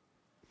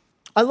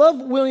 I love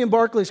William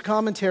Barclay's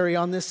commentary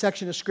on this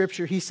section of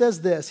Scripture. He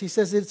says this. He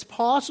says, it's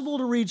possible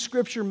to read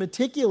Scripture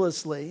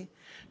meticulously,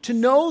 to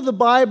know the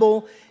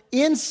Bible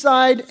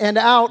inside and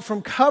out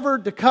from cover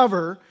to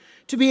cover,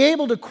 to be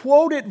able to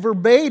quote it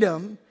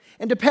verbatim,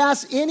 and to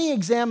pass any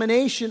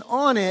examination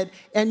on it,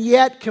 and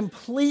yet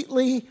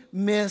completely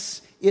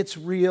miss its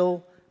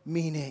real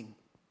meaning.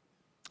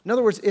 In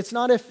other words, it's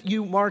not if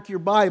you mark your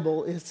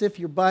Bible, it's if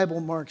your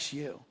Bible marks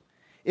you.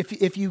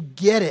 If you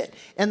get it.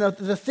 And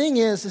the thing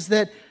is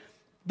that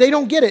they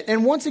don't get it.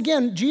 And once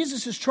again,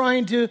 Jesus is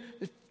trying to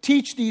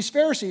teach these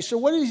Pharisees. So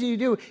what does he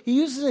do? He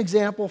uses an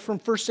example from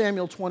 1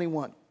 Samuel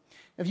 21.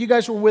 If you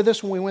guys were with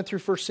us when we went through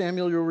 1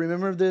 Samuel, you'll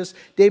remember this.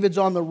 David's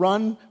on the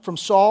run from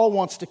Saul,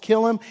 wants to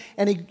kill him,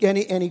 and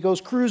he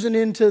goes cruising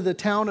into the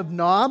town of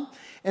Nob.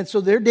 And so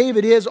there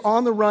David is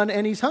on the run,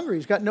 and he's hungry.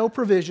 He's got no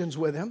provisions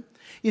with him.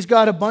 He's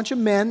got a bunch of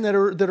men that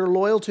are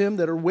loyal to him,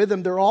 that are with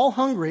him. They're all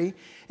hungry.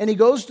 And he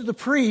goes to the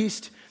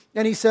priest,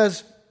 and he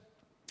says,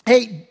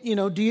 hey,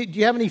 do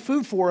you have any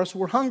food for us?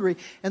 We're hungry.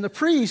 And the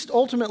priest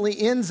ultimately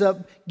ends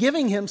up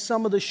giving him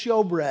some of the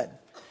showbread.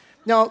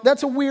 Now,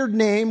 that's a weird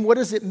name. What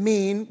does it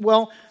mean?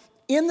 Well,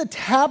 in the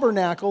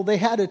tabernacle, they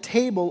had a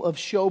table of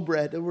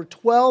showbread. There were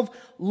 12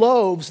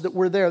 loaves that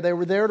were there. They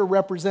were there to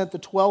represent the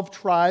 12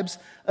 tribes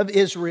of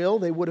Israel.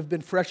 They would have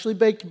been freshly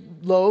baked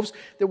loaves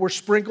that were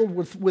sprinkled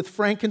with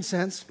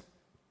frankincense.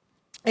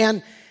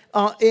 And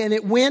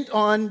it went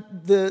on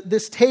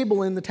this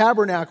table in the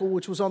tabernacle,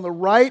 which was on the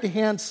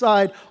right-hand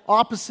side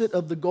opposite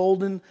of the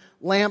golden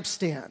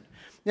lampstand.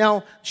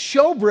 Now,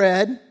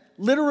 showbread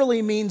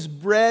literally means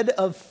bread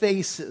of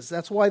faces.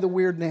 That's why the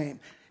weird name.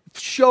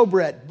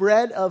 Showbread,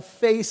 bread of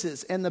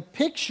faces. And the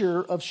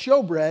picture of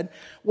showbread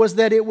was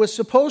that it was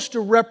supposed to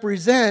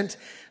represent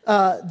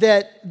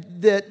that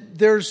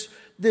there's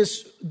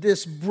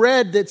this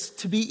bread that's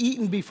to be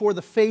eaten before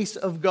the face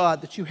of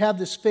God, that you have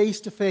this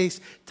face-to-face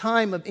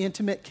time of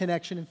intimate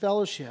connection and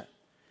fellowship.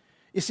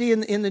 You see,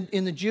 in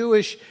the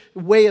Jewish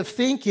way of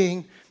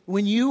thinking,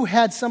 when you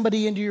had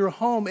somebody into your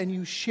home and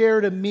you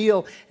shared a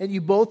meal and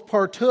you both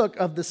partook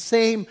of the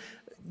same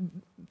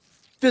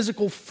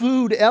physical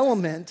food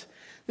element,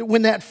 that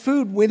when that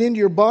food went into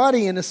your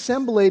body and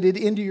assimilated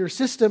into your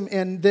system,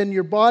 and then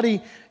your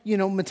body,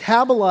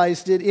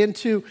 metabolized it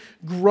into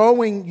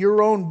growing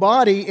your own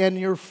body, and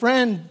your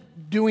friend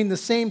doing the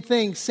same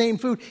thing, same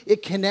food,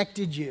 it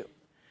connected you.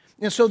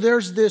 And so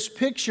there's this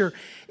picture.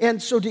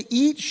 And so to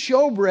eat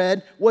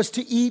showbread was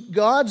to eat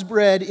God's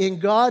bread in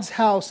God's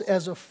house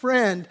as a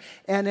friend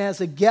and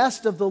as a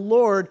guest of the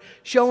Lord,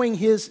 showing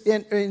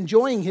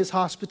enjoying his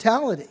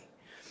hospitality.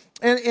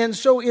 And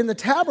so in the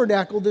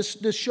tabernacle, this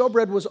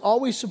showbread was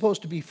always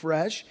supposed to be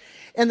fresh.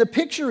 And the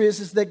picture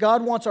is that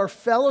God wants our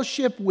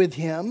fellowship with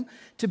him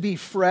to be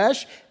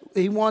fresh.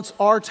 He wants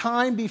our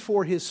time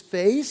before his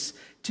face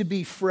to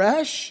be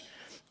fresh.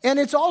 And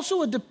it's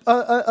also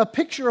a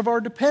picture of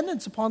our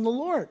dependence upon the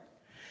Lord.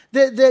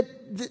 That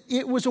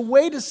it was a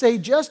way to say,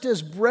 just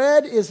as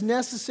bread is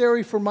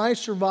necessary for my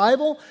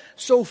survival,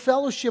 so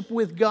fellowship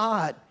with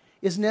God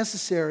is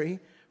necessary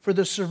for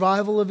the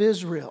survival of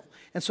Israel.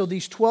 And so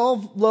these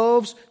 12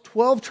 loaves,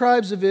 12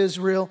 tribes of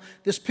Israel,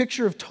 this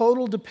picture of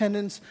total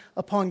dependence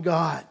upon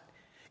God.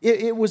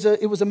 It was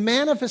a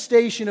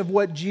manifestation of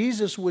what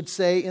Jesus would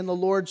say in the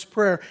Lord's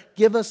Prayer,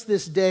 give us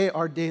this day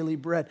our daily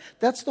bread.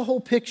 That's the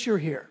whole picture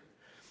here.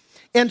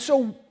 And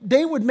so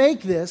they would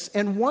make this,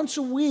 and once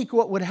a week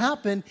what would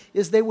happen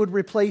is they would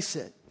replace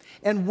it.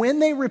 And when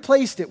they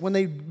replaced it, when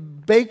they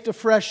baked a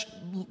fresh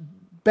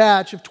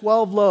batch of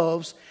 12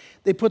 loaves,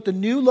 they put the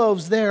new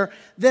loaves there,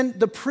 then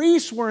the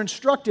priests were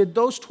instructed,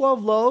 those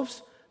 12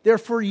 loaves, they're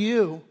for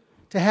you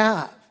to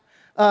have.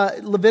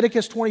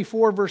 Leviticus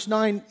 24 verse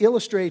 9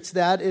 illustrates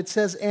that. It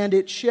says, and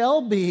it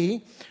shall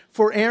be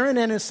for Aaron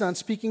and his sons,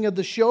 speaking of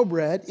the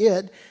showbread,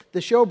 the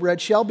showbread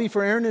shall be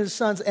for Aaron and his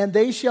sons, and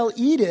they shall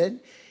eat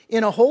it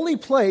in a holy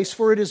place,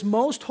 for it is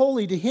most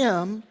holy to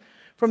him,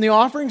 from the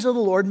offerings of the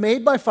Lord,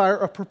 made by fire,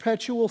 a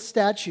perpetual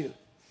statute.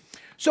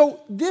 So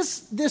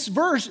this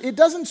verse, it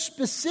doesn't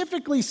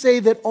specifically say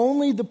that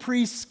only the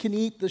priests can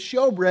eat the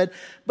showbread,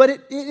 but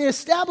it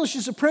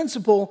establishes a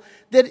principle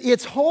that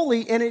it's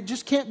holy and it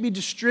just can't be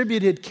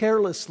distributed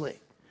carelessly.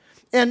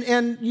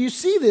 And you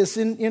see this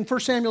in 1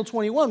 Samuel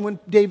 21 when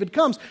David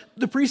comes.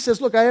 The priest says,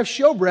 look, I have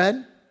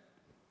showbread.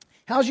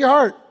 How's your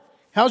heart?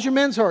 How's your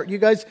men's heart? You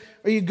guys,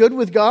 are you good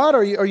with God?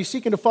 Are you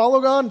seeking to follow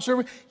God and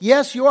serve?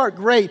 Yes, you are.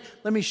 Great.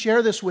 Let me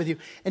share this with you.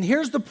 And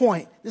here's the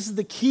point. This is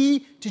the key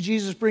to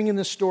Jesus bringing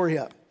this story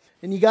up.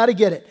 And you got to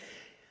get it.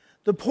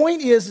 The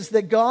point is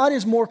that God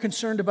is more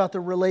concerned about the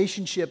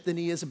relationship than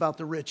he is about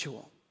the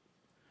ritual.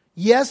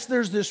 Yes,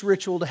 there's this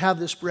ritual to have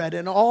this bread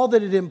and all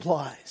that it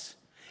implies.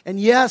 And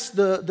yes,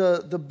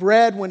 the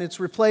bread, when it's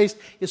replaced,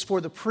 is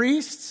for the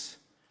priests.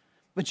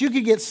 But you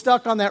could get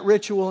stuck on that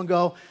ritual and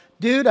go,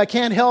 dude, I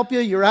can't help you.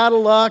 You're out of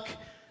luck.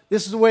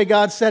 This is the way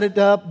God set it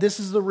up. This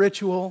is the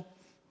ritual.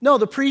 No,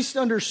 the priest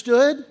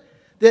understood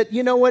that,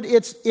 you know what,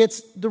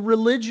 it's the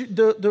religion,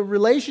 the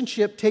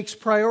relationship takes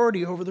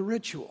priority over the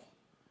ritual.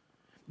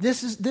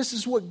 This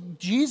is what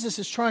Jesus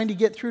is trying to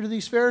get through to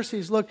these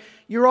Pharisees. Look,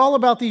 you're all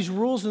about these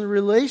rules in the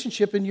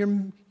relationship, and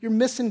you're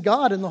missing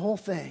God in the whole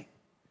thing.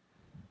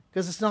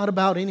 Because it's not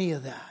about any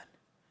of that.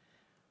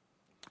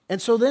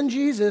 And so then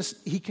Jesus,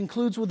 he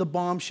concludes with a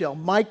bombshell,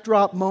 mic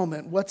drop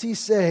moment. What's he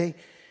say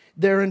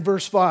there in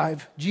verse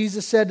 5?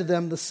 Jesus said to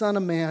them, the Son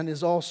of Man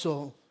is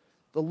also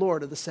the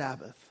Lord of the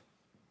Sabbath.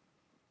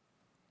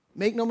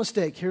 Make no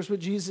mistake, here's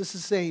what Jesus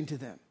is saying to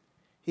them.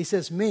 He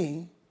says,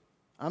 me,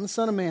 I'm the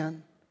Son of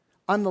Man,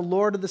 I'm the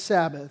Lord of the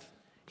Sabbath.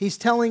 He's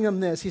telling them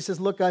this. He says,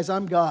 look guys,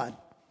 I'm God.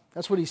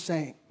 That's what he's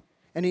saying.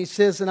 And he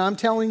says, and I'm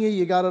telling you,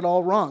 you got it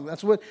all wrong.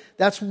 That's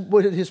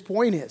what his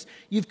point is.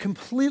 You've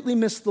completely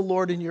missed the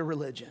Lord in your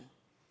religion.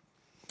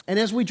 And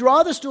as we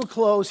draw this to a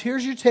close,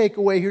 here's your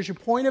takeaway. Here's your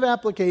point of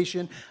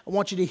application. I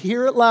want you to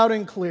hear it loud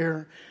and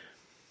clear.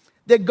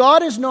 That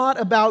God is not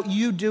about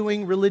you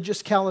doing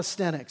religious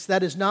calisthenics.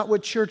 That is not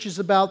what church is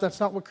about. That's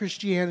not what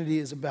Christianity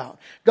is about.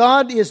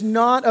 God is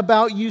not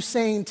about you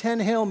saying 10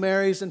 Hail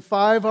Marys and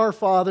 5 Our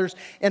Fathers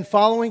and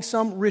following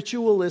some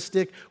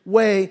ritualistic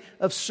way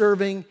of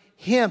serving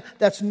him.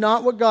 That's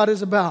not what God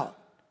is about.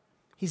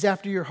 He's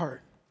after your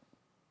heart.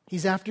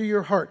 He's after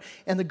your heart.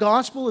 And the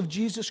gospel of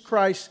Jesus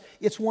Christ,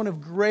 it's one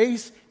of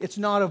grace, it's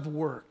not of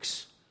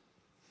works.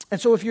 And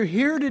so if you're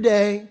here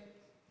today,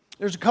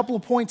 there's a couple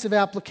of points of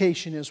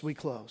application as we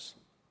close.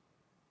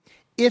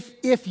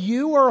 If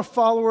you are a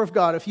follower of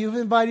God, if you've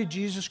invited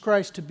Jesus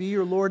Christ to be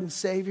your Lord and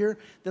Savior,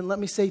 then let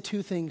me say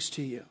two things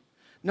to you.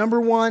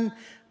 Number one,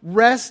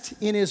 rest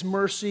in His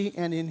mercy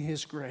and in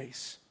His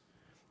grace.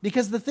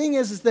 Because the thing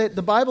is that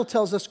the Bible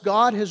tells us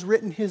God has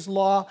written His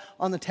law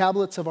on the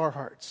tablets of our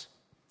hearts.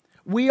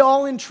 We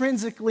all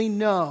intrinsically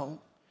know,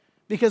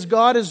 because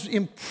God has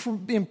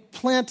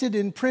implanted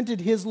and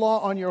printed His law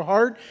on your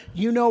heart,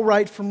 you know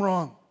right from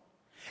wrong.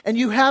 And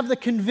you have the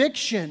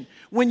conviction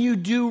when you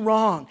do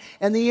wrong.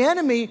 And the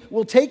enemy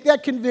will take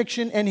that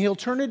conviction and he'll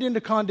turn it into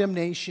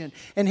condemnation.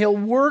 And he'll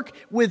work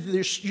with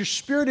your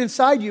spirit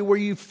inside you where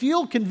you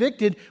feel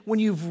convicted when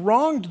you've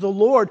wronged the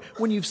Lord,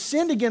 when you've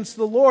sinned against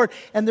the Lord.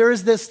 And there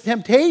is this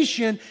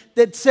temptation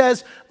that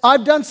says,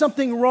 I've done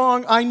something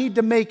wrong. I need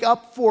to make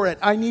up for it.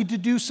 I need to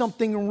do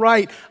something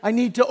right. I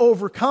need to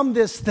overcome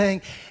this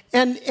thing.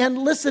 And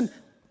listen,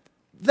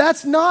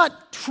 that's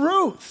not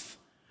truth.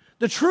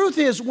 The truth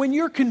is, when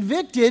you're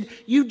convicted,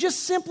 you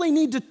just simply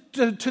need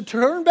to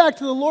turn back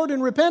to the Lord in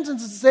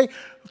repentance and say,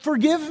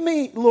 forgive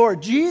me,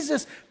 Lord.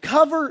 Jesus,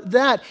 cover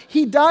that.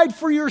 He died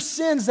for your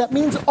sins. That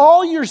means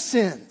all your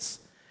sins.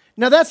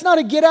 Now, that's not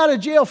a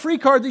get-out-of-jail-free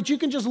card that you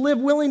can just live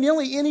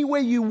willy-nilly any way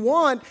you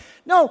want.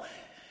 No,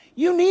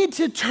 you need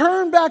to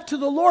turn back to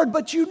the Lord,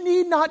 but you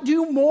need not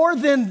do more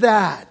than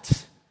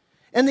that.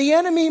 And the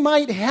enemy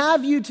might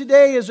have you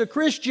today as a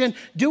Christian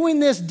doing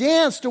this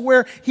dance to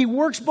where he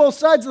works both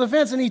sides of the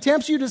fence and he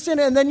tempts you to sin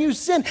and then you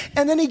sin.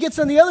 And then he gets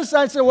on the other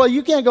side and says, well,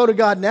 you can't go to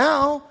God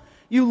now.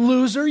 You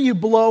loser, you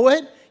blow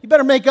it. You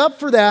better make up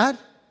for that.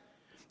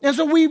 And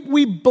so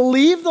we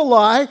believe the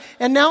lie,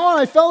 and now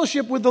I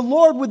fellowship with the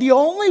Lord, with the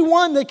only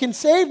one that can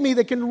save me,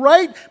 that can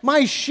right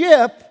my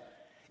ship,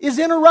 is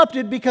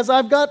interrupted because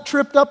I've got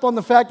tripped up on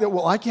the fact that,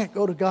 well, I can't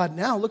go to God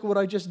now. Look at what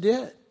I just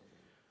did.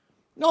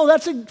 No,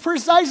 that's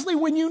precisely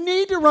when you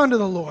need to run to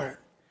the Lord.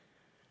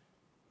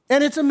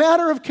 And it's a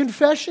matter of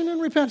confession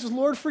and repentance.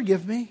 Lord,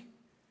 forgive me.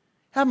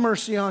 Have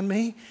mercy on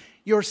me.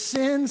 Your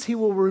sins He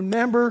will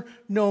remember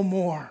no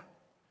more.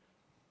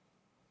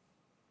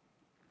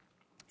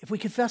 If we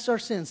confess our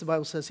sins, the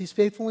Bible says He's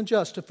faithful and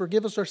just to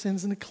forgive us our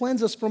sins and to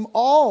cleanse us from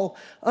all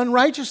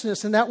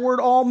unrighteousness. And that word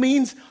all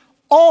means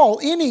all,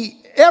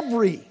 any,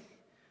 everything,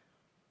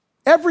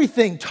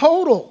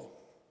 total.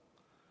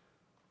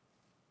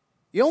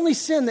 The only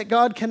sin that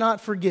God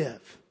cannot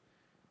forgive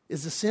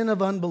is the sin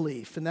of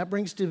unbelief. And that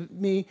brings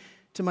me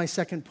to my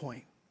second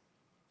point.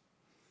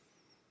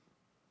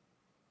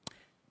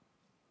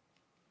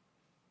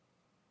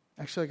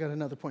 Actually, I got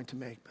another point to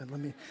make, but let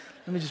me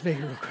just make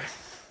it real quick.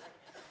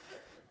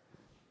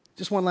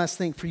 Just one last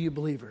thing for you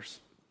believers.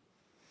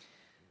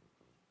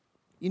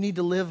 You need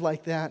to live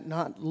like that,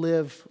 not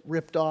live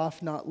ripped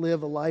off, not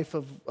live a life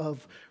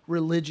of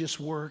religious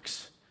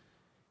works.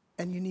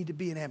 And you need to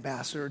be an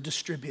ambassador, a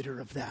distributor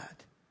of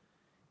that.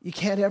 You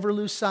can't ever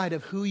lose sight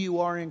of who you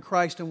are in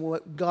Christ and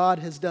what God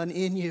has done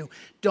in you.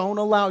 Don't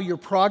allow your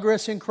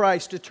progress in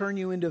Christ to turn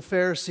you into a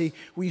Pharisee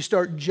where you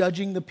start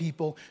judging the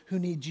people who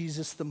need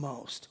Jesus the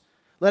most.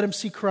 Let them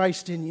see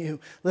Christ in you.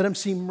 Let them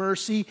see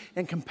mercy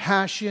and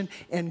compassion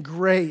and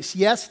grace.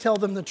 Yes, tell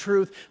them the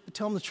truth, but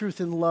tell them the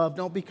truth in love.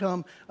 Don't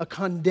become a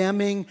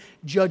condemning,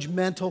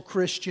 judgmental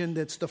Christian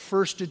that's the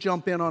first to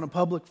jump in on a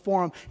public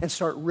forum and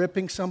start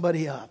ripping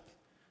somebody up.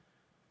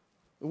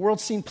 The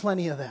world's seen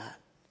plenty of that.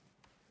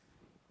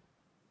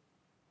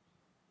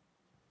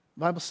 The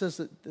Bible says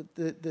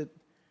that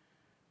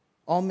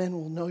all men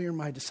will know you're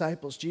my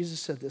disciples. Jesus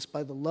said this,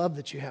 by the love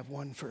that you have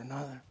one for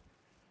another.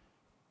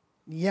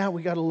 Yeah,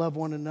 we got to love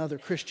one another,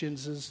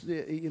 Christians,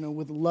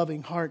 with a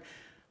loving heart.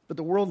 But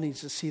the world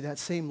needs to see that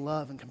same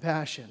love and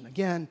compassion.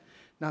 Again,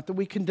 not that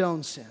we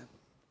condone sin,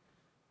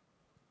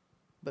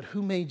 but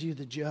who made you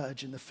the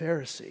judge and the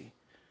Pharisee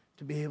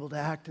to be able to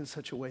act in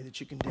such a way that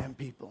you condemn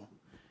people?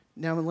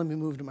 Now let me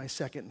move to my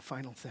second and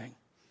final thing.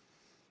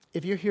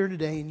 If you're here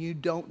today and you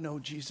don't know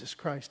Jesus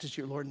Christ as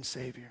your Lord and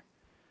Savior,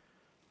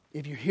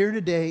 if you're here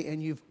today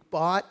and you've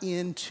bought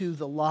into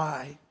the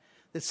lie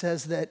that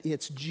says that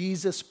it's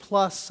Jesus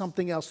plus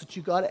something else, that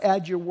you got to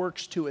add your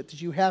works to it,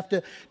 that you have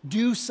to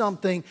do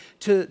something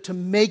to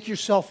make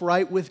yourself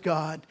right with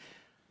God,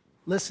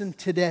 listen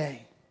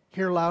today,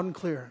 hear loud and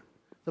clear.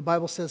 The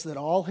Bible says that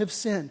all have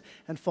sinned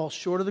and fall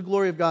short of the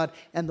glory of God,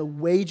 and the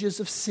wages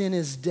of sin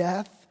is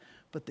death,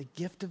 but the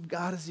gift of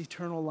God is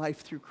eternal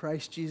life through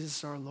Christ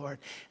Jesus our Lord.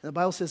 And the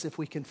Bible says if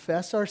we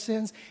confess our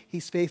sins,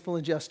 He's faithful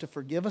and just to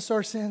forgive us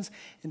our sins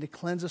and to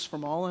cleanse us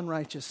from all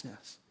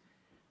unrighteousness.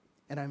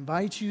 And I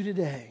invite you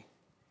today,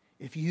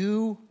 if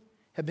you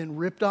have been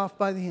ripped off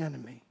by the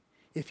enemy,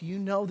 if you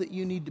know that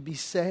you need to be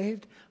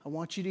saved, I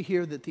want you to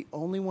hear that the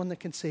only one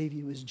that can save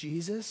you is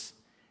Jesus,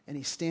 and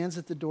He stands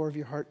at the door of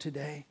your heart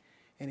today,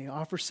 and He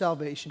offers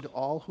salvation to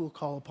all who will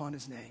call upon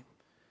His name.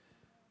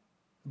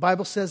 The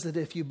Bible says that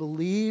if you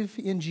believe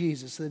in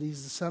Jesus, that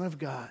He's the Son of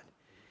God,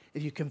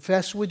 If you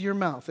confess with your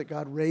mouth that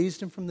God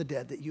raised him from the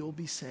dead, that you will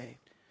be saved.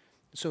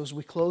 So as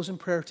we close in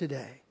prayer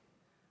today,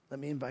 let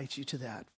me invite you to that.